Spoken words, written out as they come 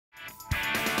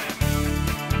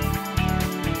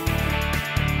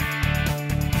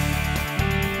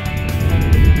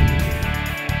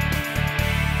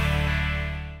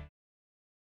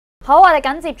好，我哋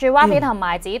緊接住 Wafi 同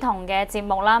埋梓彤嘅節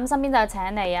目啦，咁身邊就請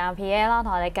嚟阿 Pierre 啦，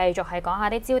同我哋繼續係講下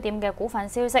啲焦點嘅股份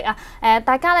消息啊。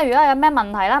大家咧如果有咩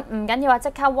問題啦，唔緊要啊，即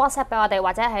刻 WhatsApp 俾我哋，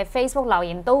或者係 Facebook 留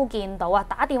言都見到啊，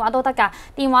打電話都得㗎。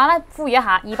電話咧呼籲一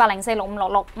下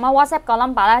28046566，咁啊 WhatsApp 個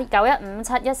number 咧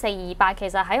91571428，其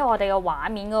實喺我哋嘅畫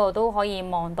面嗰度都可以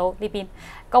望到呢邊。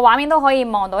個畫面都可以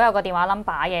望到有個電話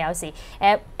number 嘅，有時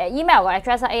email 個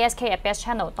address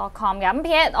ask@bestchannel.com 嘅。咁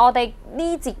Pierre，我哋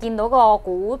呢節見到個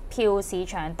股票市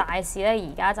場大市咧，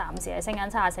而家暫時係升緊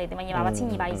74點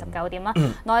，28,229點啦。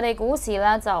內地股市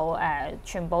咧就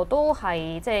全部都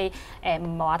係即係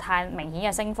唔係話太明顯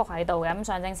嘅升幅喺度嘅。咁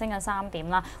上證升緊3點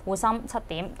啦，滬深7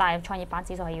點，但係創業板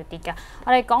指數係要跌嘅。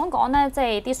我哋講講咧，即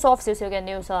係啲 soft 少少嘅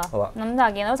news 啦。好啊。咁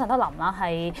就見到陳德霖啦，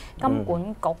係金管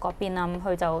局嗰邊啦，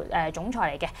佢就總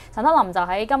裁嚟。陳德霖就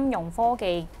喺金融科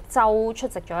技周出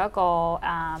席咗一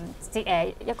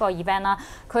個 event 啦，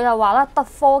佢就話啦，得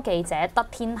科技者得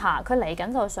天下，佢嚟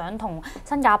緊就想同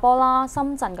新加坡啦、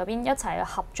深圳嗰邊一齊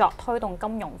合作推動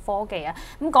金融科技啊。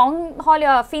咁講開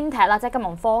呢個 FinTech 啦，即係金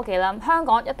融科技啦，香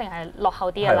港一定係落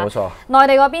後啲㗎啦。係冇錯。內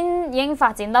地嗰邊已經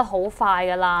發展得好快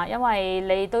㗎啦，因為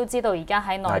你都知道而家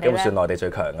喺內地咧，基本算內地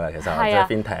最強㗎啦，其實即係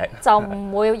FinTech 就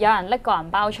唔會有人拎個銀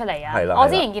包出嚟啊。我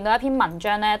之前見到一篇文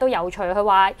章咧都有趣，佢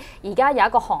話而家有一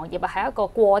個行業啊，係一個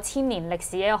過千年歷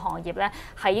史嘅一個行業咧，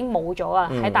係已經冇咗啊！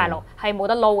喺大陸係冇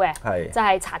得撈嘅，就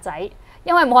係賊仔，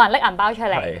因為冇人拎銀包出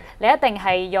嚟，你一定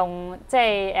係用即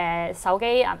係手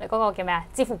機嗰個叫咩啊？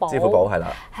支付寶係啦，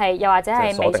係又或者係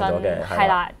微信係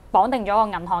啦，綁定咗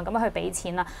個銀行咁樣去俾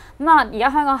錢啦。咁啊，而家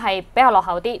香港係比較落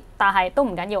後啲，但係都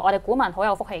唔緊要，我哋股民好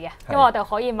有福氣嘅，因為我哋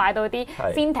可以買到啲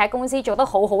FinTech 公司做得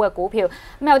好好嘅股票。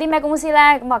咁有啲咩公司咧？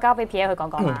咁我交俾 Pierre 去講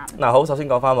講啦。嗱，好，首先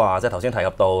講翻話，即係頭先提及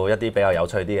到一啲比較有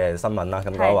趣啲嘅新聞啦。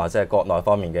咁講話即係國內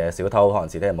方面嘅小偷可能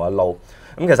自己係冇得撈。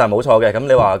咁其實係冇錯嘅。咁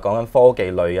你話講緊科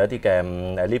技類一啲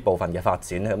嘅呢部分嘅發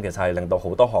展咧，咁其實係令到好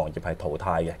多行業係淘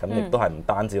汰嘅。咁亦都係唔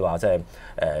單止話即係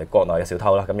國內嘅小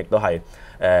偷啦，咁亦都係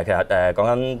其實講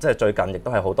緊即係最近亦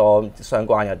都係好多相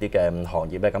關嘅一啲嘅行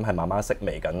業咧，咁係慢慢式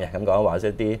微緊嘅。咁講緊話即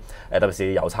係啲特別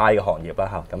是郵差嘅行業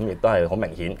啦嚇，咁亦都係好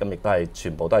明顯，咁亦都係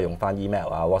全部都係用翻 email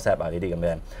啊、WhatsApp 啊呢啲咁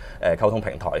嘅溝通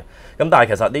平台。咁但係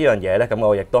其實呢樣嘢咧，咁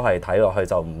我亦都係睇落去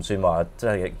就唔算話即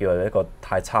係叫做一個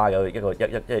太差嘅一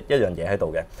樣嘢喺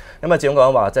度嘅。咁啊，始終講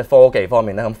緊話即係科技方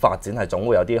面咧，咁發展係總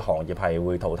會有啲行業係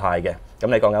會淘汰嘅。咁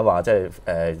你講緊話即係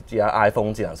而家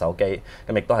iPhone 智能手機，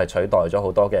咁亦都係取代咗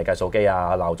好多嘅計數機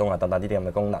啊、鬧鐘啊等等呢啲咁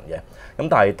嘅功能嘅。咁但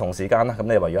係同時間啦，咁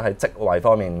你話如果喺職位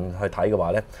方面去睇嘅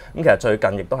話咧，咁其實最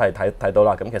近亦都係睇到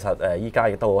啦。咁其實依家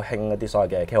亦都好興一啲所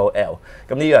謂嘅 KOL。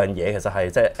咁呢樣嘢其實係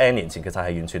即係 N 年前其實係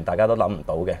完全大家都諗唔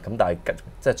到嘅。咁但係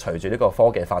即係隨住呢個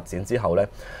科技發展之後咧，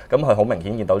咁佢好明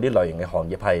顯見到呢類型嘅行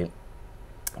業係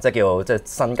即係叫即係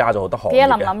新加咗好多行業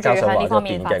嘅，加上話咗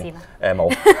電競冇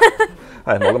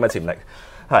係冇咁嘅潛力。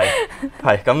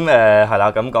係咁係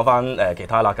啦，咁講翻其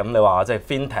他啦。咁你話即係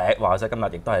FinTech，或者今日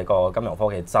亦都係個金融科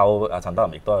技周，陳德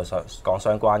霖亦都係講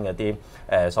相關嘅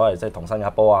啲所謂即係同新加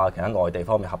坡啊、其他外地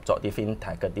方面合作啲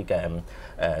FinTech 嗰啲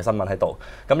嘅新聞喺度。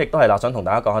咁亦都係啦，想同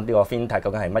大家講下呢個 FinTech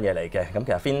究竟係乜嘢嚟嘅。咁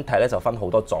其實 FinTech 咧就分好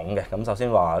多種嘅。咁首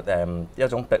先話一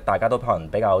種大家都可能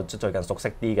比較最近熟悉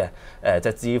啲嘅即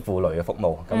係支付類嘅服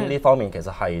務。咁呢方面其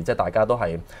實係即係大家都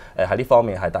係喺呢方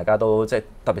面係大家都即係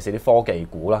特別是啲科技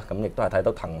股啦。咁亦都係睇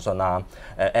到騰訊啊、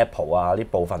Apple 啊呢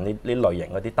部分呢類型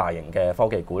嗰啲大型嘅科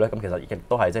技股咧，咁其實亦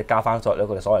都係即係加翻咗一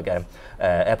個所謂嘅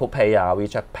Apple Pay 啊、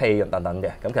WeChat Pay 等等嘅。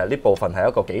咁其實呢部分係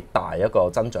一個幾大一個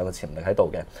增長嘅潛力喺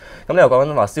度嘅。咁你又講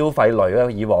緊話消費類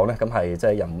咧，以往咧咁係即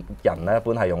係人咧一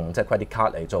般係用即係 credit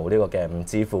card 嚟做呢個嘅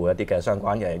支付一啲嘅相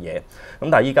關嘅嘢。咁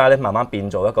但係依家咧慢慢變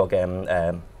做一個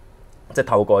嘅即係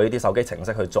透過呢啲手機程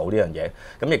式去做呢樣嘢，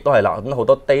咁亦都係啦。咁好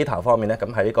多 data 方面咧，咁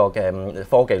喺呢個嘅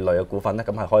科技類嘅股份咧，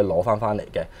咁係可以攞翻嚟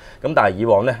嘅。咁但係以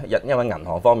往咧，因為銀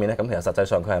行方面咧，咁其實實際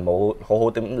上佢係冇好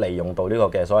好點利用到呢個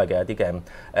嘅所謂嘅一啲嘅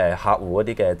客戶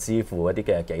一啲嘅支付一啲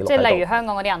嘅記錄。即係例如香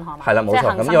港嗰啲銀行。係啦，冇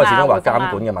錯。咁因為始終話監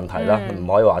管嘅問題啦，唔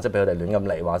可以話即係俾佢哋亂咁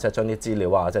嚟，話即係將啲資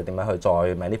料啊，即係點樣去再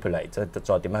manipulate，即係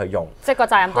再點樣去用。即係個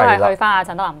責任都係去翻阿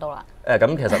陳德霖度啦。咁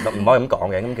其實唔可以咁講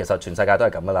嘅，咁其實全世界都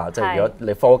係咁噶啦。即係如果你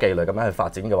科技類咁樣去發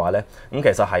展嘅話咧，咁其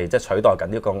實係即係取代緊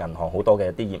呢個銀行好多嘅一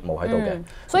啲業務喺度嘅。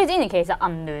所以之前其實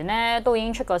銀聯咧都已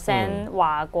經出過聲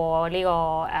話過呢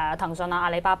個騰訊啊、阿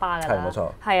里巴巴㗎啦。係冇錯。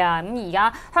係啊，咁而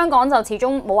家香港就始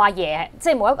終冇阿爺，即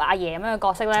係冇一個阿爺咁樣嘅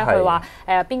角色咧，去話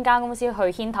邊間公司去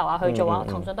牽頭啊去做啊。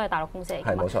騰訊都係大陸公司嚟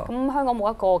㗎嘛。係冇錯。咁香港冇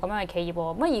一個咁樣嘅企業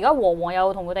喎。咁而家和黃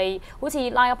又同佢哋好似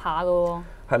拉一下㗎喎。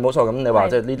係冇錯，咁你話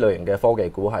即係呢類型嘅科技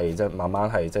股係即係慢慢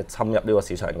係即係侵入呢個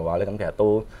市場嘅話咧，咁其實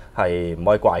都係唔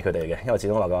可以怪佢哋嘅，因為始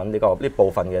終嚟講呢部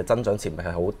分嘅增長潛力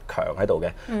係好強喺度嘅。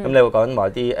咁你會講話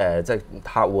啲即係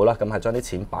客戶啦，咁係將啲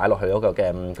錢擺落去嗰個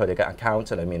嘅佢哋嘅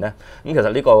account 裏面咧，咁其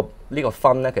實呢個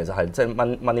分咧，其實係即係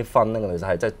money fund 咧，其實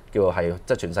係即係叫做係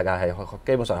即係全世界係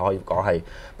基本上可以講係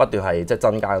不斷係即係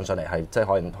增加緊上嚟，係即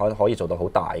係可以做到好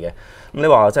大嘅。咁你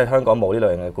話即係香港冇呢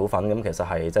類型嘅股份，咁其實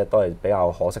係即係都係比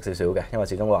較可惜少少嘅，因為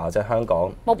始終話即係香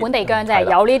港冇本地薑啫，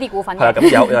有呢啲股份嘅。係啦，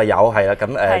咁有係啦，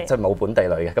咁即係冇本地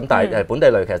類嘅。咁但係本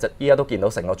地類其實依家都見到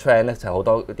成個 trend 咧，就係好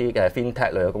多啲嘅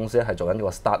FinTech 類嘅公司係做緊呢個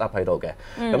startup 喺度嘅。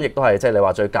咁亦都係即係你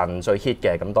話最近最 hit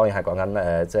嘅，咁當然係講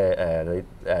緊即係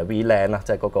你WeLand 啦，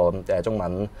即係嗰個中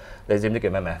文你知唔知叫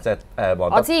咩名？即係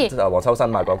我知黃秋生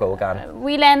賣廣告嗰間。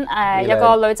WeLand 有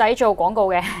個女仔做廣告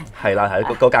嘅。係啦，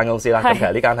係嗰間公司啦。咁其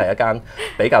實呢間係一間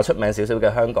比較出名少少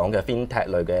嘅香港嘅 FinTech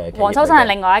類嘅。黃秋生係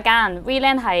另外一間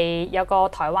WeLand 係有個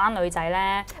台灣女仔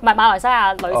咧，唔係馬來西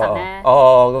亞女神咧。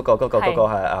嗰個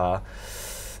係啊。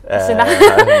算啦，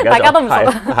大家都唔熟。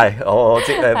係我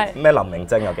知咩林明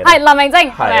晶我記得。係林明晶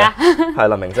係咪啊？係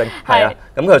林明晶係啊。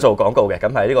咁佢做廣告嘅，咁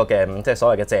係呢個嘅即係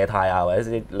所謂嘅借貸啊，或者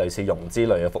啲類似融資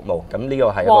類嘅服務。咁呢個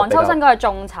係黃秋生嗰個係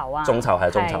眾籌啊。眾籌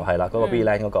係啦，嗰個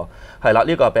WeLand 嗰個係啦，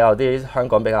呢個係比較啲香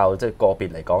港比較即係個別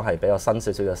嚟講係比較新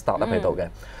少少嘅 startup 喺度嘅。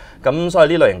咁所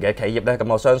以呢類型嘅企業咧，咁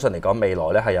我相信嚟講未來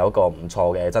咧係有一個唔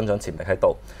錯嘅增長潛力喺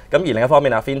度。咁而另一方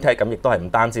面啊 FinTech 咁亦都係唔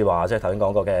單止話即係頭先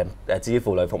講過嘅支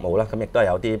付類服務啦，咁亦都係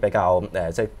有啲比較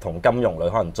即係同金融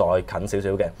類可能再近少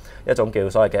少嘅一種叫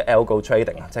所謂嘅 algo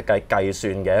trading 啊，即係計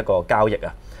算嘅一個交易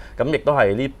啊。咁亦都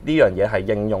係呢樣嘢係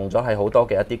應用咗喺好多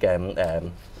嘅一啲嘅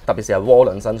特別是係窩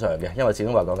輪身上嘅，因為始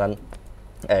終話講緊。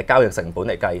交易成本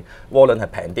嚟計，窩輪係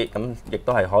平啲，咁亦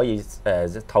都係可以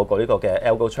透過呢個嘅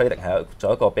algo trading 係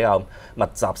做一個比較密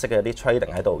集式嘅一啲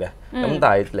trading 喺度嘅。咁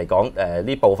但係嚟講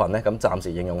呢部分咧，咁暫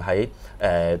時應用喺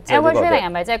algo trading 係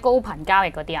咪即係高頻交易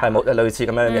嗰啲啊？係冇類似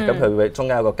咁樣嘅，咁佢會中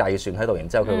間有個計算喺度，然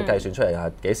之後佢會計算出嚟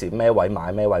係幾時咩位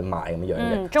買咩位賣咁樣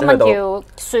嘅。中文叫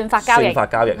算法交易。算法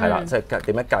交易係啦，即係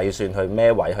點樣計算去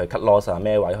咩位去 cut loss 啊，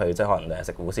咩位去即係可能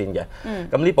食糊先嘅。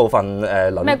咁呢部分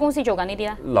咩公司做緊呢啲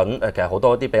咧？其實好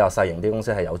多啲比較細型啲公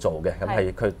司係有做嘅，咁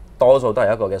係佢多數都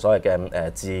係一個嘅所謂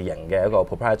嘅自營嘅一個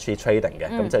proprietary trading 嘅，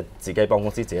咁即係自己幫公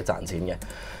司自己賺錢嘅。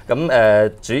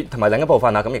咁同埋另一部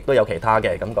分啊，咁亦都有其他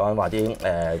嘅，咁講緊話啲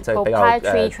即係比較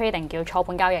proprietary trading 叫錯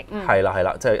盤交易。係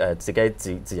啦，即係自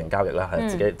己自營交易啦，係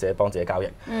自己幫自己交易。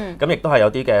咁亦都係有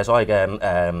啲嘅所謂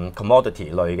嘅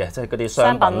commodity 類嘅，即係嗰啲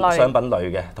商品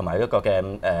類嘅，同埋一個嘅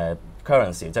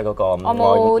currency 即係嗰個我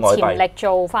冇潛力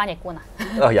做翻譯官啊！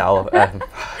有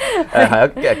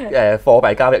係貨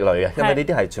幣交易類嘅，因為呢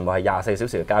啲係全部係24小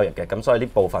時嘅交易嘅，咁所以呢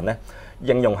部分咧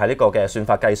應用喺呢個嘅算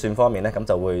法計算方面咧，咁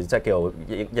就會即係叫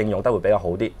應用得會比較好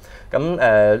啲。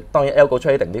咁當然 algo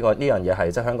trading 呢樣嘢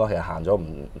係即係香港其實行咗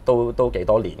都幾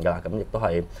多年㗎啦，咁亦都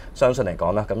係相信嚟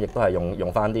講啦，咁亦都係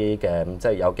用翻啲嘅即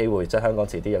係有機會即係香港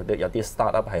遲啲有啲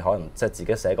startup 係可能即係自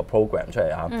己寫個 program 出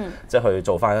嚟啊，即係去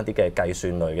做翻一啲嘅計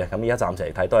算類嘅。咁而家暫時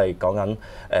嚟睇都係講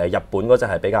緊日本嗰隻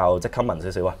係比較即係 common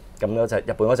少少啊，咁嗰隻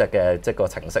日本嗰隻嘅即係個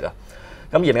程式啊。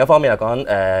咁而另一方面就講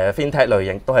緊FinTech 類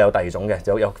型都係有第二種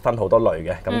嘅，有分好多類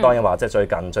嘅。咁當然話即係最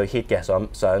近最 hit 嘅上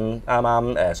啱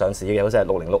啱上市嘅好似係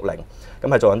6060，咁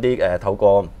係做緊啲透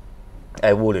過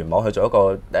互聯網去做一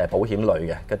個保險類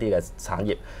嘅一啲嘅產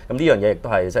業。咁呢樣嘢亦都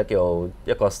係即係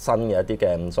叫一個新嘅一啲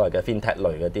嘅所謂嘅 FinTech 類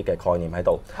嘅一啲嘅概念喺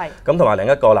度。係。咁同埋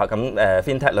另一個啦，咁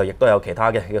FinTech 類亦都有其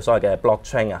他嘅叫所謂嘅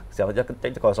blockchain 啊，有一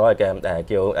個所謂嘅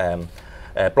叫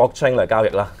blockchain 類交易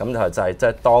啦，咁就係即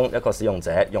係當一個使用者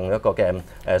用一個嘅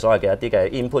所謂嘅一啲嘅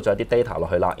input 咗一啲 data 落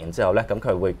去啦，然之後咧咁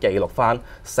佢會記錄翻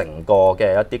成個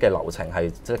嘅一啲嘅流程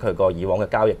係即係佢個以往嘅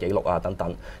交易記錄啊等等，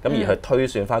咁而去推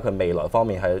算翻佢未來方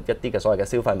面係一啲嘅所謂嘅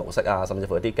消費模式啊，甚至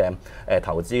乎一啲嘅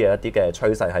投資嘅一啲嘅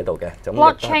趨勢喺度嘅。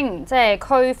blockchain 即係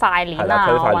區塊鏈啊，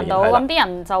揾到咁啲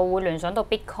人就會聯想到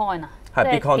Bitcoin 啊。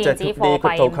係 Bitcoin 即係啲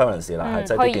cryptocurrency 啦，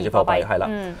即係啲電子貨幣係啦。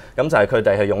咁就係佢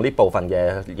哋係用呢部分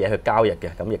嘅嘢去交易嘅，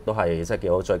咁亦都係即係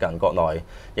叫最近國內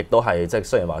亦都係即係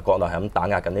雖然話國內係咁打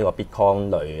壓緊呢個 Bitcoin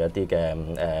類一啲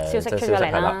嘅消息出咗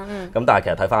嚟啦。咁但係其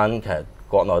實睇翻其實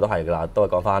國內都係㗎啦，都係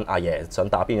講翻阿爺想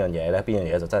打邊樣嘢咧，邊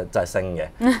樣嘢就真係升嘅。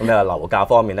咁你話樓價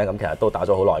方面咧，咁其實都打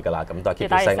咗好耐㗎啦，咁都係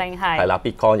keep 住升。係啦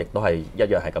 ，Bitcoin 亦都係一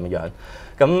樣係咁樣。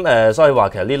咁所以話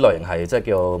其實呢類型係即係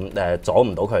叫阻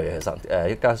唔到佢嘅，其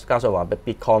實加上話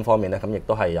Bitcoin 方面咧，咁亦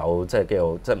都係有即係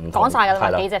叫即係唔同。講曬㗎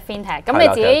啦，幾隻 FinTech。咁你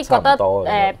自己覺得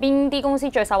邊啲公司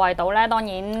最受惠到咧？當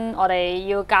然我哋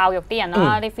要教育啲人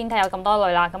啦，啲 FinTech 有咁多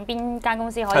類啦，咁邊間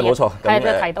公司可以？係冇錯。係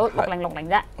就提到6060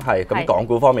啫。係咁港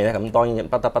股方面咧，咁當然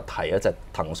不得不提一隻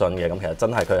騰訊嘅，咁其實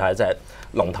真係佢係一隻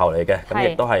龍頭嚟嘅，咁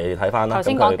亦都係睇翻啦。頭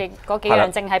先講嗰幾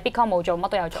樣，淨係 Bitcoin 冇做，乜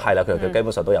都有做。係啦，佢基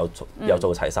本上都有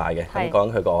做齊晒嘅。咁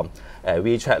講佢個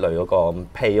WeChat 類嗰個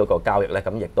Pay 嗰個交易咧，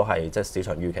咁亦都係即係市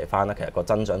場預期翻啦。其實個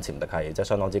增長潛力係即係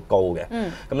相當之高嘅。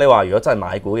咁你話如果真係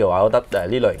買股嘅話，我覺得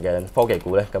呢類型嘅科技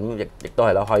股咧，咁亦都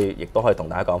係啦，亦都可以同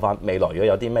大家講翻，未來如果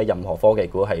有啲咩任何科技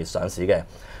股係上市嘅，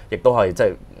亦都係即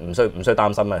係唔需要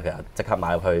擔心嘅。其實即刻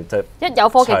買入去，即係一有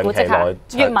科技股即刻。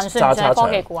閱文算唔算係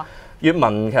科技股啊？閱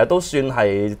文其實都算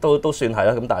係都算係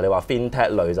啦，咁但係你話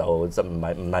FinTech 類就唔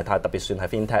係太特別算係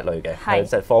FinTech 類嘅，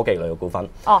即係科技類嘅股份。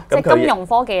哦，即係金融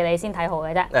科技你先睇好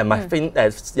嘅啫。唔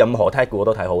係任何 Tech 股我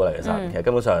都睇好㗎啦。其實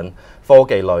根本上科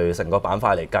技類成個板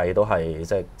塊嚟計都係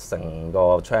即係成個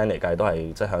trend 嚟計都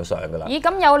係即係向上㗎啦。咦，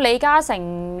咁有李嘉誠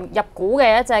入股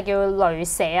嘅一隻叫雷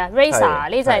蛇啊 ，Razer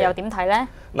呢隻又點睇咧？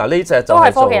嗱，呢隻就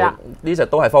係科技啦，呢隻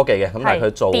都係科技嘅，咁但係佢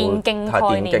做電競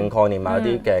概念啊，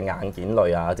啲嘅硬件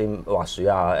類啊，啲滑鼠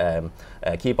啊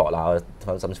，keyboard 啊，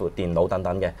甚至乎電腦等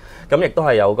等嘅，咁亦都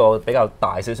係有個比較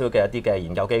大少少嘅一啲嘅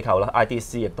研究機構啦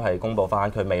 ，IDC 亦都係公佈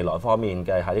翻佢未來方面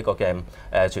嘅喺呢個嘅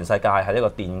全世界喺呢個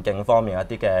電競方面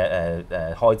一啲嘅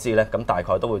開支咧，咁大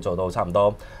概都會做到差唔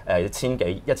多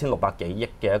1600幾億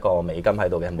嘅一個美金喺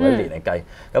度嘅每一年嚟計，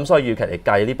咁所以預期嚟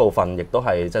計呢部分亦都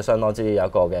係即係相當之有一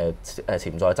個嘅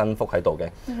潛在增幅喺度嘅，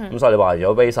咁所以你話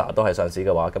如果 Razer 都係上市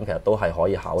嘅話，咁其實都係可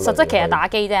以考慮。實質其實打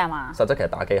機啫係嘛？實質其實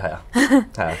打機係啊，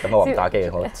係啊，咁我話唔打機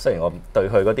嘅，雖然我對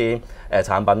佢嗰啲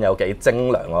產品有幾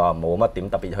精良，我話冇乜點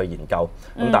特別去研究，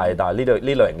咁但係呢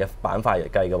類型嘅板塊嚟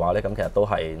計嘅話咧，咁其實都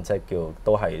係即係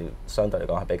都係相對嚟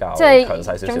講係比較強勢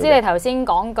少少。總之你頭先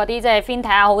講嗰啲即係 FinTech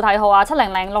啊，好睇好啊，700、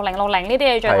6060呢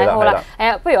啲你最睇好啦。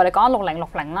不如我哋講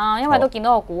6060啦，因為都見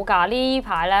到個股價呢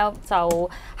排咧就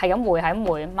係咁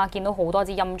回嘛，見到好多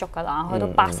支陰燭㗎啦，去到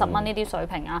80蚊呢啲水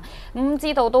平啊，咁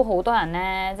知道都好多人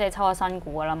咧即係抽咗新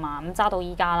股㗎啦嘛，咁揸到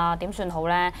依家啦，點算好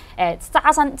咧？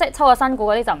揸新即係抽咗新股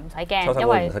嗰啲就唔使驚，因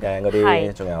為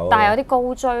係，仲有，但係有啲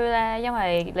高追咧，因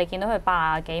為你見到佢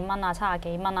80幾蚊啊、70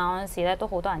幾蚊啊嗰陣時咧，都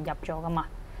好多人入咗㗎嘛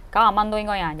，90蚊都應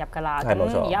該有人入㗎啦，咁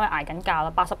而家咪捱緊價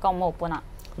啦，80個5毫半啊。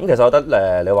咁其實我覺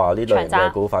得你話呢類型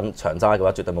嘅股份長揸嘅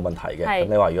話，絕對冇問題嘅。咁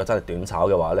你話如果真係短炒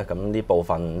嘅話咧，咁呢部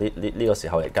分呢個時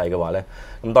候嚟計嘅話咧，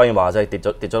咁當然話即係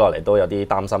跌咗落嚟都有啲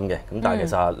擔心嘅。咁但係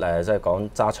其實即係講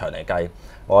揸長嚟計，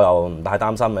我又唔太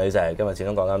擔心嘅呢隻，因為始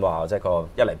終講緊話即係個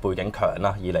一嚟背景強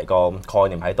啦，二嚟個概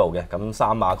念喺度嘅。咁三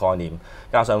碼概念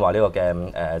加上話呢個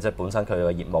嘅即係本身佢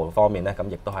嘅業務方面咧，咁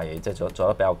亦都係即係做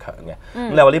得比較強嘅。咁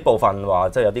你話呢部分話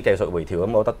即係有啲技術回調，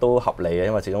咁我覺得都合理嘅，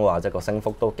因為始終話即係個升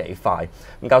幅都幾快。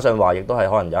咁加上話亦都係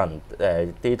可能有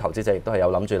人啲投資者亦都係有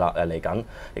諗住啦嚟緊，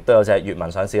亦都有隻閱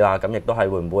文上市啦，咁亦都係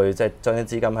會唔會即係將啲資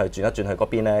金去轉一轉去嗰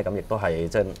邊咧？咁亦都係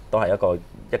即係都係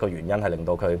一個原因係令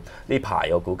到佢呢排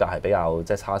個股價係比較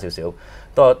即係差少少，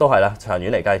都係啦。長遠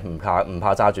嚟計唔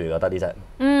怕揸住，覺得呢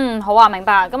隻。好啊，明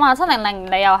白。咁啊，700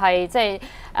你又係即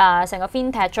係成個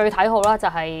FinTech 最睇好啦，就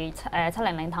係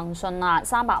700騰訊啦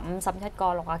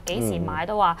，351.6啊，幾時買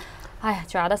都話，唉，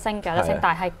仲有得升，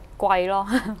但係貴咯。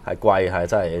係貴，係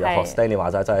真係學 Stanley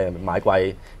話齋，真係買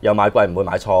貴又買貴唔會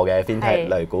買錯嘅 FinTech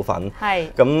類股份。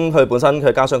咁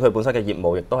佢加上佢本身嘅業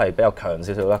務亦都係比較強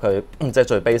少少啦。佢即係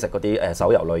最 basic 嗰啲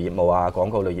手遊類業務啊、廣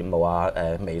告類業務啊、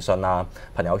微信啊、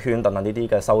朋友圈等等呢啲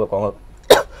嘅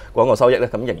廣告收益咧，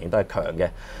咁仍然都係強嘅。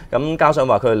咁加上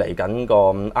話佢嚟緊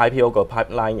個 IPO 個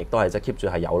pipeline 亦都係即係 keep 住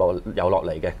係有落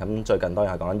嚟嘅。咁最近當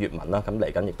然係講緊閱文啦。咁嚟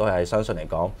緊亦都係相信嚟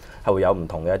講係會有唔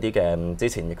同嘅一啲嘅，之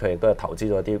前佢亦都係投資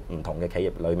咗一啲唔同嘅企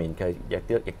業裡面嘅，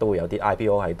亦都會有啲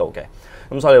IPO 喺度嘅。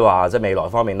咁所以話即係未來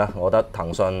方面啦，我覺得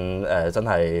騰訊真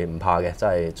係唔怕嘅，真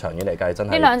係長遠嚟計真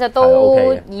係。呢兩隻都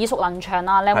耳熟能詳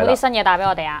啦。你有冇啲新嘢帶俾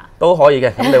我哋啊？都可以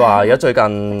嘅。咁你話而家最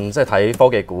近即係睇科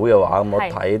技股嘅話，咁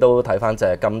我都睇翻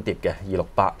隻金蝶嘅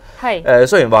268。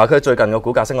雖然話佢最近個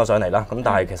股價升咗上嚟啦，咁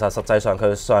但係其實實際上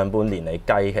佢上半年嚟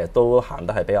計，其實都行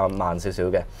得係比較慢少少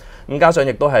嘅。咁加上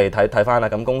亦都係睇翻啦，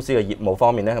咁公司嘅業務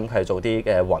方面咧，咁係做啲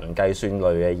雲計算類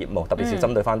嘅業務，特別是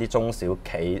針對翻啲中小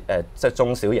企即係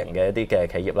中小型嘅一啲嘅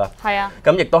企業啦。係啊。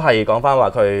咁亦都係講翻話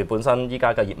佢本身依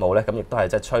家嘅業務咧，咁亦都係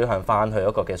即係趨向翻去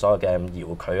一個嘅所謂嘅遙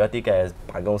距一啲嘅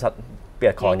辦公室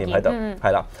嘅概念喺度，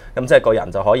係啦。咁即係個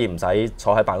人就可以唔使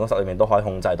坐喺辦公室裏面，都可以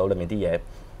控制到裏面啲嘢。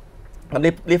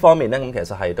咁呢方面咧，咁其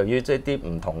實係對於即係啲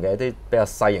唔同嘅一啲比較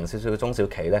細型少少嘅中小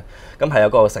企咧，咁係有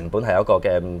個成本係有一個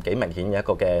嘅幾明顯嘅一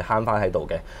個嘅慳翻喺度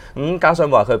嘅。咁加上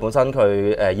話佢本身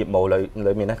佢業務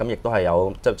裏面咧，咁亦都係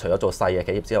有即係除咗做細嘅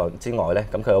企業之外咧，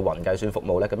咁佢嘅雲計算服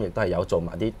務咧，咁亦都係有做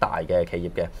埋啲大嘅企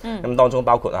業嘅。咁當中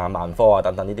包括萬科啊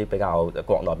等等呢啲比較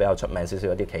國內比較出名少少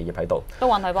一啲企業喺度。都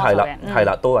揾佢幫手嘅。係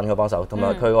啦，都揾佢幫手。同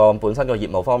埋佢個本身個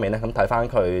業務方面咧，咁睇翻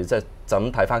佢即係就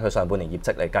咁睇翻佢上半年業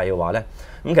績嚟計嘅話咧，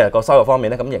咁其實個收入方面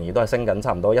咧，咁仍然都係升緊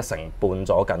差唔多1成半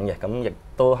咗緊嘅，咁亦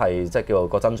都係即係叫做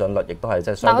個增長率，亦都係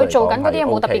即係相對嚟講係 OK 嘅。但佢做緊嗰啲有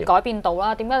冇特別改變到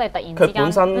啦？點解你突然之間？佢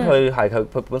本身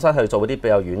佢本身去做嗰啲比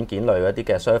較軟件類一啲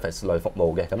嘅 service 類服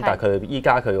務嘅，咁但係佢依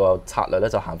家佢個策略咧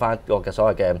就行翻個嘅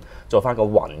所謂嘅做翻個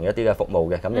雲一啲嘅服務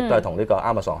嘅，咁亦都係同呢個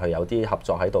Amazon 係有啲合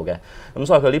作喺度嘅，咁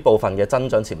所以佢呢部分嘅增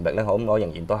長潛力咧，我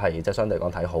仍然都係即係相對嚟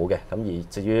講睇好嘅。咁而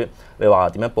至於你話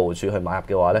點樣部署去買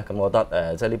入嘅話咧，咁我覺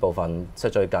得即係呢部分即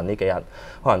係最近呢幾日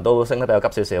可能都升得比較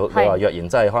急少少。你話若然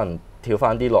真係可能跳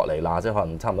翻啲落嚟啦，即係可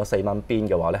能差唔多4蚊邊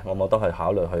嘅話咧，我都係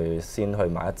考慮先去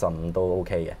買一陣都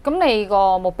OK 嘅。咁你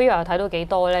個目標又睇到幾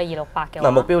多咧？268嘅話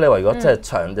嗱，目標你話如果即係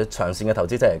長線嘅投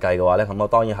資者嚟計嘅話咧，咁我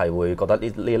當然係會覺得呢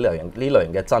類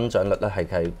型嘅增長率咧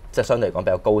係即係相對嚟講比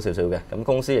較高少少嘅。咁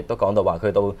公司亦都講到話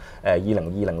佢到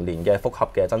2020年嘅複合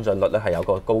嘅增長率咧係有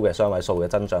個高嘅雙位數嘅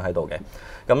增長喺度嘅。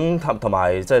咁同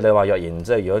埋即係你話若然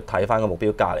即係如果睇翻個目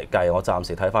標價嚟計，我暫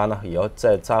時睇翻啦。如果即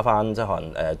係揸翻即係可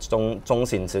能中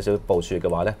線少少部署嘅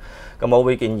話咧，咁我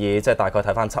會建議即係大概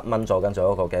睇翻7蚊左近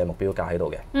咗一個嘅目標價喺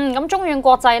度嘅。咁中遠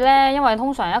國際咧，因為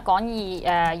通常一講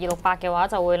268嘅話，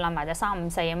就會攬埋隻354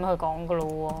咁去講噶咯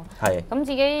喎。係。咁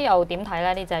自己又點睇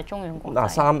咧？呢隻中遠國際。嗱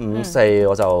354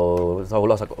我就好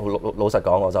老實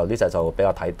講，我就呢隻就比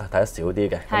較睇得少啲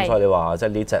嘅。咁所以你話即係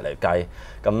呢隻嚟計，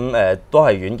咁都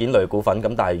係軟件類股份，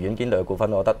咁但係軟件類股份，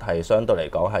我覺得係相對嚟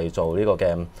講係做呢個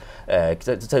嘅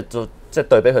即係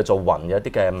對比佢做雲嘅一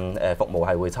啲嘅服務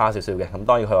係會差少少嘅。咁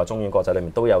當然佢話中遠國際裏面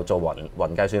都有做雲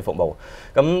計算服務。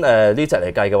咁呢隻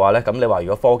嚟計嘅話咧，咁你話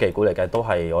如果科技股嚟計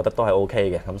我覺得都係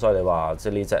OK 嘅。咁所以你話即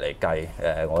係呢隻嚟計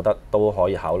我覺得都可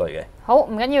以考慮嘅。好，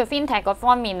唔緊要 FinTech 嗰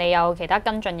方面你有其他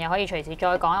跟進嘅可以隨時再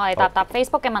講。我哋答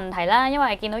Facebook 嘅問題啦，因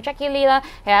為見到 Jackie Lee 啦，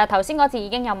其實頭先嗰次已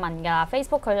經有問㗎。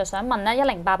Facebook 佢就想問咧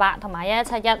1088同埋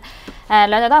1171，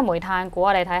兩隻都係煤炭股，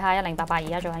我哋睇下1088而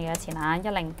家做緊幾多錢啊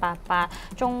？1088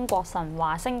中國神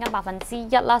華升緊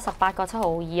1%啦，18個7毫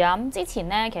2啊。咁之前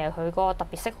咧其實佢嗰個特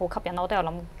別息好吸引，我都有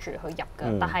諗住去入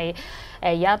㗎，但係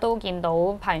而家都見到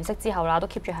派完息之後啦，都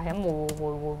keep 住係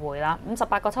咁回啦。咁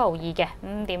18個7毫2嘅，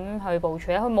咁點去部署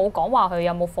咧？佢冇講話佢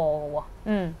有冇貨嘅喎。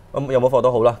咁有冇貨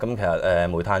都好啦。咁其實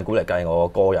煤炭股嚟計，我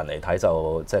個人嚟睇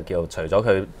就即係叫除咗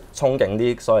佢憧憬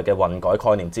啲所謂嘅混改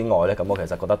概念之外咧，咁我其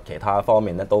實覺得其他方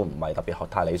面咧都唔係特別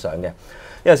太理想嘅。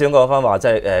因為始終講翻話即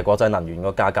係國際能源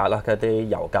個價格啦，一啲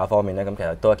油價方面咧，咁其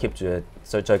實都係 keep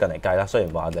住最近嚟計啦。雖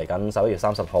然話嚟緊11月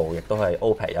30號，亦都係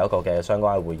OPEC 有一個嘅相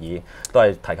關嘅會議，都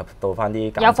係提及到翻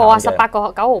啲減產嘅。有貨啊，18個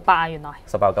9毫8啊，原來。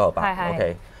18個9毫8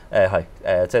 OK。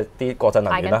即係啲國際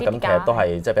能源啦，咁其實都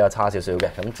係即係比較差少少嘅。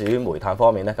咁至於煤炭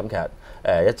方面咧，咁其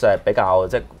實一隻比較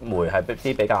即係煤係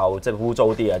啲比較即係污糟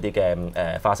啲嘅一啲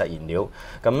嘅化石燃料。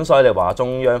咁所以你話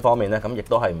中央方面咧，咁亦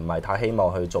都係唔係太希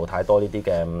望去做太多呢啲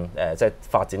嘅即係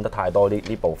發展得太多呢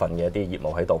部分嘅一啲業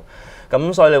務喺度。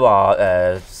咁所以你話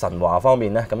神華方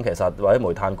面咧，咁其實或者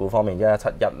煤炭股方面1171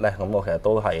咧，咁我其實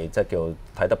都係即係叫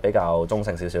睇得比較中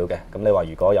性少少嘅。咁你話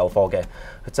如果有貨嘅，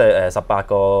即係18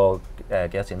個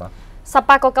幾多錢嘛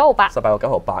？18個9毫8。18個9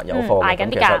毫8有貨嘅。咁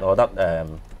其實我覺得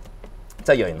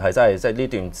即係若然係真係即係呢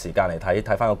段時間嚟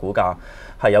睇翻個股價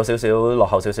係有少少落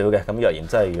後少少嘅。咁若然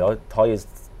即係如果可以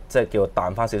即係叫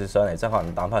彈翻少少上嚟，即係可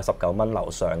能彈翻去19蚊樓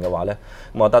上嘅話咧，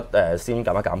咁我覺得先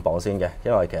減一減磅先嘅，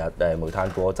因為其實煤炭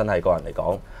股真係個人嚟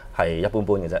講係一般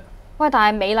般嘅啫。喂，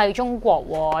但係美麗中國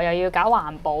喎，又要搞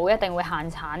環保，一定會限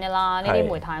產嘅啦。呢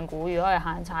啲煤炭股如果係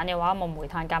限產嘅話，咁煤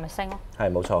炭價咪升咯。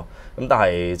係冇錯，咁但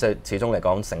係即係始終嚟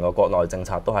講，成個國內政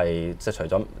策都係即係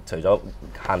除咗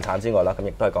限產之外啦，咁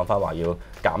亦都係講翻話要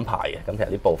減排嘅。咁其實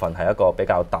呢部分係一個比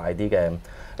較大啲嘅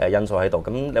因素喺度。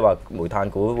咁你話煤炭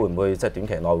股會唔會即係短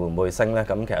期內會唔會升咧？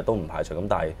咁其實都唔排除。咁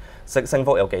但係升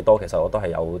幅有幾多，其實我都係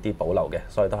有啲保留嘅，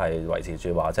所以都係維持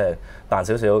住話即係彈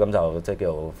少少咁就即係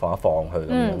叫放一放去。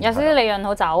有少少利潤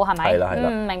好走係咪？係啦。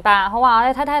明白。好啊，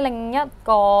你睇睇另一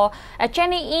個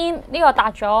Jenny In 呢個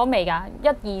搭咗未㗎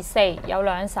？124有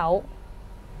兩手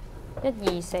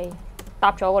，124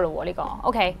搭咗㗎咯喎呢個。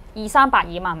OK，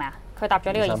 2382嘛係咪啊？佢搭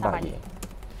咗呢個2382。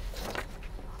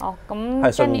好，咁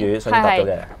係信宇搭咗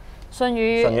嘅。信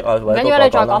宇唔緊要，你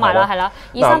再講埋啦，係啦。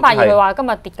2382佢話今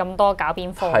日跌咁多，搞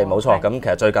邊科？係冇錯，咁其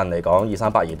實最近嚟講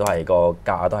，2382都係個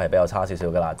價都係比較差少少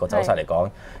㗎啦。個走勢嚟講，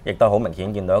亦都好明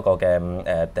顯見到一個嘅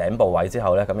頂部位之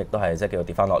後咧，咁亦都係即係叫做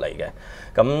跌翻落嚟嘅。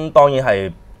咁當然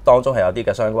係當中係有啲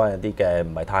嘅相關一啲嘅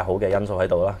唔係太好嘅因素喺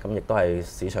度啦，咁亦都係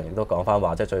市場亦都講翻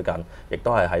話，即係最近亦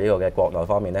都係喺呢個嘅國內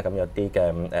方面咧，咁有啲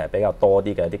嘅比較多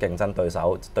啲嘅啲競爭對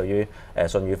手，對於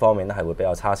信譽方面咧係會比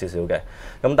較差少少嘅。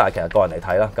咁但係其實個人嚟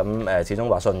睇啦，咁始終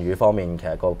話信譽方面其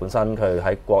實個本身佢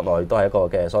喺國內都係一個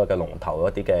嘅所謂嘅龍頭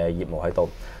一啲嘅業務喺度，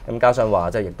咁加上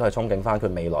話即係亦都係憧憬翻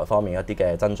佢未來方面一啲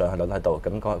嘅增長率喺度，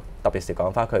咁特別是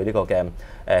講翻佢呢個嘅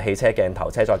汽車鏡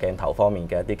頭、車載鏡頭方面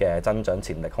嘅一啲嘅增長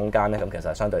潛力空間咧，咁其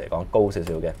實係相對嚟講高少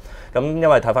少嘅。咁因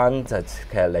為睇翻就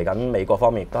其實嚟緊美國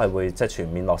方面亦都係會即係全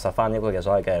面落實翻一個嘅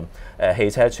所謂嘅汽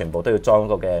車全部都要裝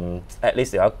個嘅 at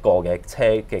least 有一個嘅車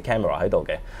嘅 camera 喺度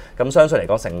嘅。咁相信嚟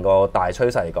講，成個大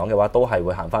趨勢嚟講嘅話，都係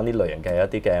會行翻呢類型嘅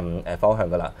一啲嘅方向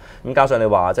㗎啦。咁加上你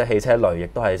話即係汽車類，亦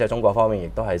都係即係中國方面，亦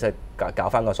都係即係搞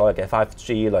翻個所謂嘅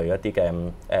 5G 類一啲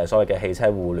嘅所謂嘅汽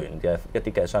車互聯嘅一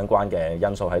啲嘅相關嘅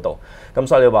因素喺度。咁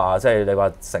所以你話即係你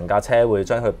話成架車會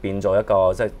將佢變做一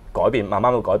個即係改變，慢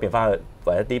慢會改變翻去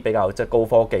為一啲比較即係高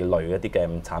科技類一啲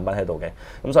嘅產品喺度嘅。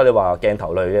咁所以你話鏡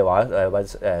頭類嘅話，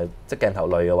即係鏡頭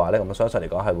類嘅話咧，咁我相信嚟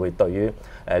講係會對於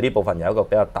呢部分有一個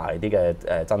比較大啲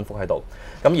嘅增幅喺度。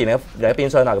咁而另一邊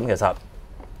廂啦，咁其實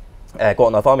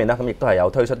國內方面咧，咁亦都係有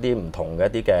推出啲唔同嘅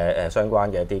一啲嘅相關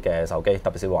嘅一啲嘅手機，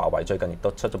特別是華為最近亦都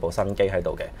出咗部新機喺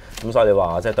度嘅。咁所以你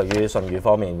話即係對於信譽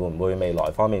方面，會唔會未來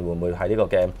方面會唔會喺呢個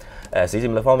嘅市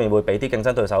佔率方面會俾啲競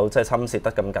爭對手即係侵蝕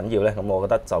得咁緊要咧？咁我覺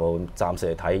得就暫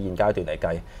時嚟睇現階段嚟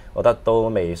計，我覺得都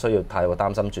未需要太過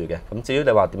擔心住嘅。咁至於你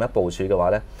話點樣部署嘅話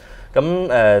咧，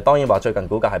咁當然話最近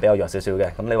股價係比較弱少少嘅。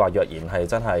咁你話若然係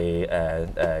真係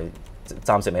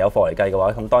暫時未有貨嚟計嘅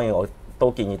話，咁當然我都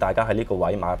建議大家喺呢個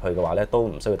位買入去嘅話咧，都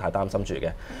唔需要太擔心住嘅。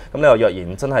咁你話若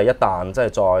然真係一旦即係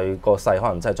再個勢可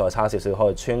能真係再差少少，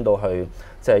可以穿到去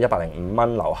即係105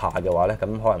蚊樓下嘅話咧，咁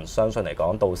可能相信嚟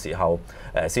講，到時候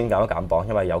先減一減磅，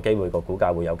因為有機會個股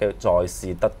價會有機會再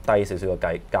試得低少少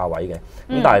嘅價位嘅。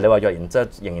咁但係你話若然即係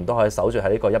仍然都可以守住喺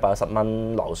呢個110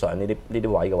蚊樓上呢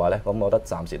啲位嘅話咧，咁我覺得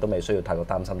暫時都未需要太過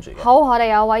擔心住嘅。好，我哋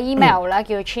有位 email 咧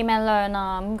叫 Chiman Learn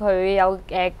啦，咁佢有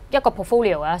一個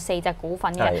portfolio 啊，4隻股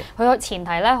份嘅，佢個前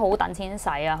提咧好等錢使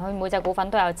啊，佢每隻股份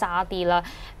都有揸啲啦，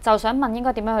就想問應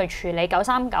該點樣去處理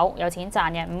？939有錢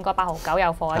賺嘅，5個8毫9有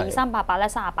貨嘅，2388咧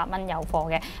38蚊有貨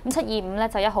嘅，咁725咧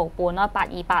就1毫半啦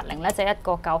，8180咧就1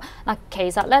個9。嗱，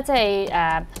其實咧即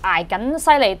係捱緊犀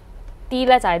利啲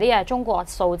咧，就係啲中國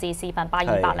數字視頻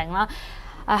8280啦。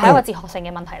係一個哲學性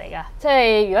嘅問題嚟㗎，即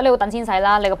係如果你要等錢使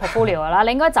啦，你個 portfolio 啦，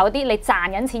你應該走啲你賺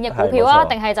緊錢嘅股票啊，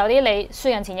定係走啲你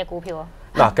輸緊錢嘅股票啊？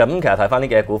嗱，咁其實睇翻呢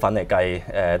幾隻股份嚟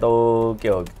計，都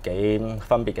叫幾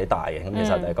分別幾大嘅。咁其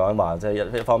實嚟講話，即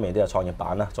係一方面都有創業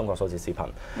板啦，中國數字視頻。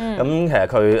咁其實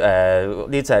佢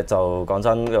呢隻就講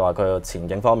真嘅話，佢個前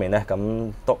景方面咧，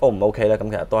咁都 O 唔 OK 咧？咁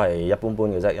其實都係一般般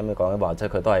嘅啫。因為講緊話，即係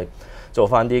佢都係做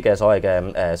翻啲嘅所謂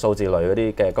嘅數字類嗰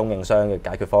啲嘅供應商嘅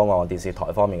解決方案，電視台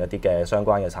方面嗰啲嘅相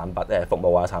關嘅產品、服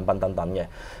務啊、產品等等嘅。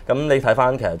咁你睇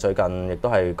翻其實最近亦都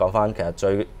係講翻，其實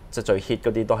最 hit 嗰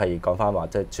啲都係講翻話，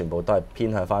即係全部都係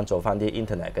偏向翻做翻啲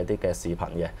internet 嗰啲嘅視頻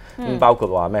嘅。咁包括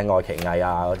話咩愛奇藝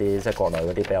啊嗰啲，即係國內嗰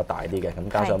啲比較大啲嘅。咁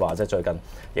加上話即係最近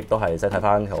亦都係即係睇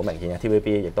翻好明顯嘅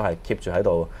TVB，亦都係 keep 住喺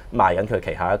度賣緊佢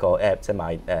旗下一個 app， 即係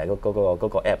賣嗰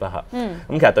個 app 啦嚇。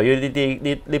咁其實對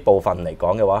於呢部分嚟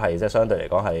講嘅話，係即係相對嚟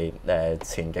講係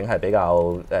前景係比較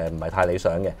唔係太理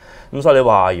想嘅。咁所以你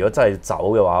話如果真係走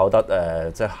嘅話，我覺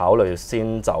得即係考慮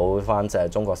先走翻隻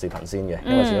中國視頻先嘅，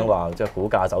因為始終話即係股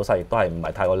價走勢亦都係唔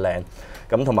係太過靚，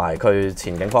咁同埋佢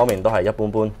前景方面都係一般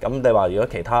般。咁你話如果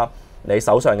其他你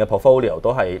手上嘅 portfolio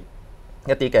都係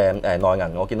一啲嘅內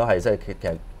銀，我見到係即係其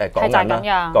實港銀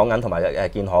啦、港銀同埋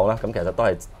建行啦，咁其實都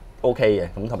係 OK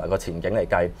嘅，咁同埋個前景嚟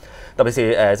計，特別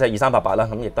是即係2388啦，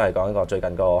咁亦都係講一個最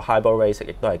近個 HIBOR rate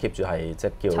亦都係 keep 住係即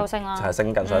係叫係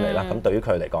升緊上嚟啦。咁對於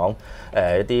佢嚟講，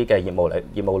一啲嘅業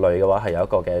務類嘅話係有一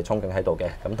個嘅憧憬喺度嘅。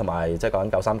咁同埋即係講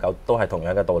緊939都係同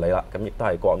樣嘅道理啦。咁亦都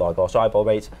係國內個 HIBOR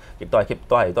rate 亦都係 keep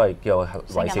都係叫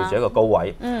維持住一個高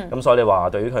位。咁所以你話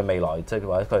對於佢未來即係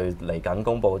或者佢嚟緊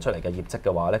公佈出嚟嘅業績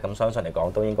嘅話咧，咁相信嚟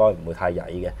講都應該唔會太曳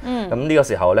嘅。咁呢個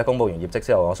時候咧，公佈完業績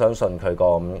之後，我相信佢個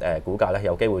股價咧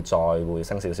有機會再會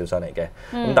升少少上嚟嘅。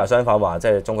咁但係相反話，即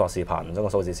係中國視頻、中國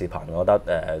數字視頻，我覺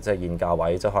得即係現價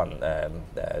位即係可能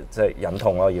即係忍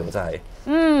痛咯，要真係。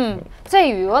即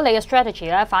係如果你嘅 strategy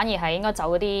咧，反而係應該走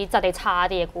嗰啲質地差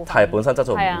啲嘅股份。係本身質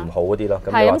素唔好嗰啲咯。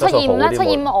係咁725咧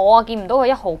，725我見唔到佢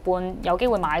1毫半有機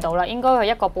會買到啦，應該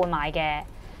佢1個半買嘅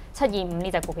725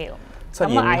呢隻股票。咁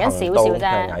捱緊少少啫。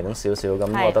捱緊少少，咁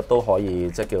我覺得都可以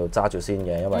即係叫揸住先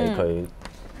嘅，因為佢。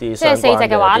即係4隻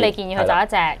嘅話，你建議佢走一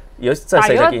隻。如果真係四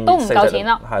隻建議，都唔夠錢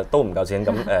啦，係都唔夠錢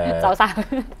咁走晒。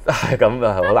係咁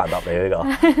啊，好難答你呢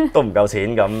個，都唔夠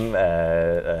錢咁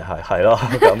係咯，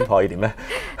咁可以點咧？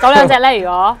走兩隻咧，如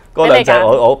果嗰兩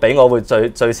隻我會最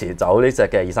遲走呢隻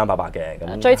嘅2388嘅，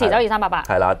咁最遲走2388。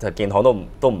係啦，就建行都唔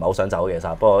係好想走嘅其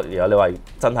實，不過如果你話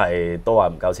真係都話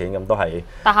唔夠錢咁都係。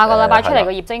但下個禮拜出嚟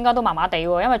個業績應該都麻麻地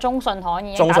喎，因為中信行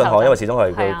已經中信行因為始終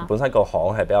係佢本身個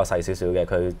行係比較細少少嘅，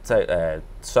佢即係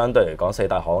相對嚟講四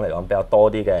大行嚟講比較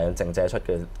多啲嘅淨借出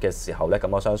嘅時候咧，咁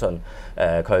我相信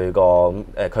佢個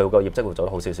業績會做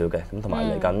得好少少嘅，咁同埋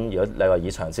嚟緊如果你話以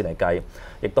長線嚟計，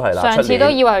亦都係啦。上次都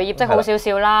以為佢業績好少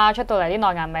少啦，出到嚟啲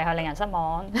內銀咪係令人失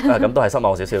望。咁都係失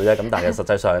望少少啫，咁但係實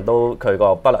際上都佢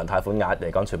個不良貸款額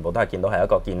嚟講，全部都係見到係一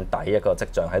個見底一個跡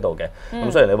象喺度嘅。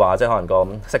咁雖然你話即係可能個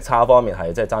息差方面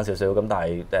係即係爭少少，咁但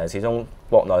係始終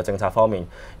國內政策方面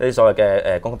一啲所謂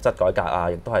嘅供給側改革啊，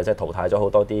亦都係即係淘汰咗好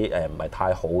多啲唔係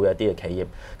太好嘅一啲嘅企業，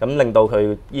咁令到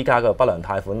佢依家個不良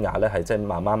貸款額咧係即係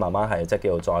慢慢係即係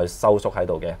叫做再收縮喺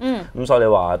度嘅。咁所以你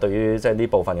話對於即係呢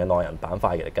部分嘅內銀板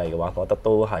塊嚟計嘅話，我覺得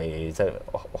都係即係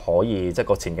可以，即係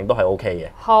個前景都係 OK 嘅。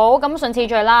好，咁順次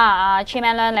序啦，阿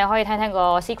Chiman 咧，你可以聽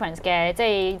個 sequence 嘅，即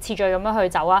係次序咁樣去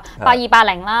走啊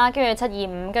，8280啦，跟住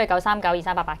725，跟住939、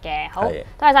2388嘅。好，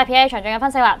多謝晒 PA 詳盡嘅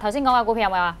分析啦。頭先講嘅股票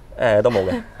有冇啊？都冇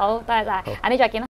嘅。好，多謝晒，晏啲再見啦。